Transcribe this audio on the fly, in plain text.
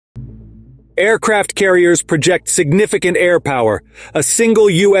Aircraft carriers project significant air power. A single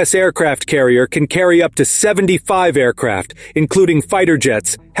U.S. aircraft carrier can carry up to 75 aircraft, including fighter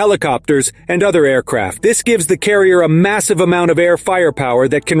jets, helicopters, and other aircraft. This gives the carrier a massive amount of air firepower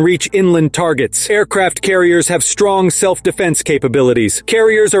that can reach inland targets. Aircraft carriers have strong self-defense capabilities.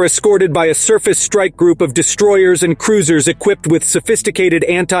 Carriers are escorted by a surface strike group of destroyers and cruisers equipped with sophisticated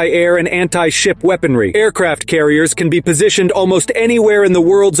anti-air and anti-ship weaponry. Aircraft carriers can be positioned almost anywhere in the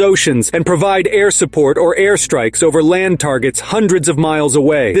world's oceans and provide air support or airstrikes over land targets hundreds of miles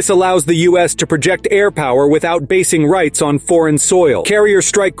away. This allows the U.S. to project air power without basing rights on foreign soil. Carrier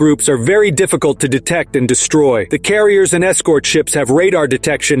strike groups are very difficult to detect and destroy. The carriers and escort ships have radar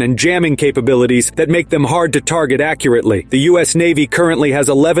detection and jamming capabilities that make them hard to target accurately. The U.S. Navy currently has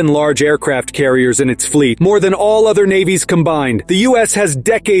 11 large aircraft carriers in its fleet, more than all other navies combined. The U.S. has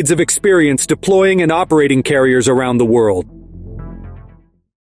decades of experience deploying and operating carriers around the world.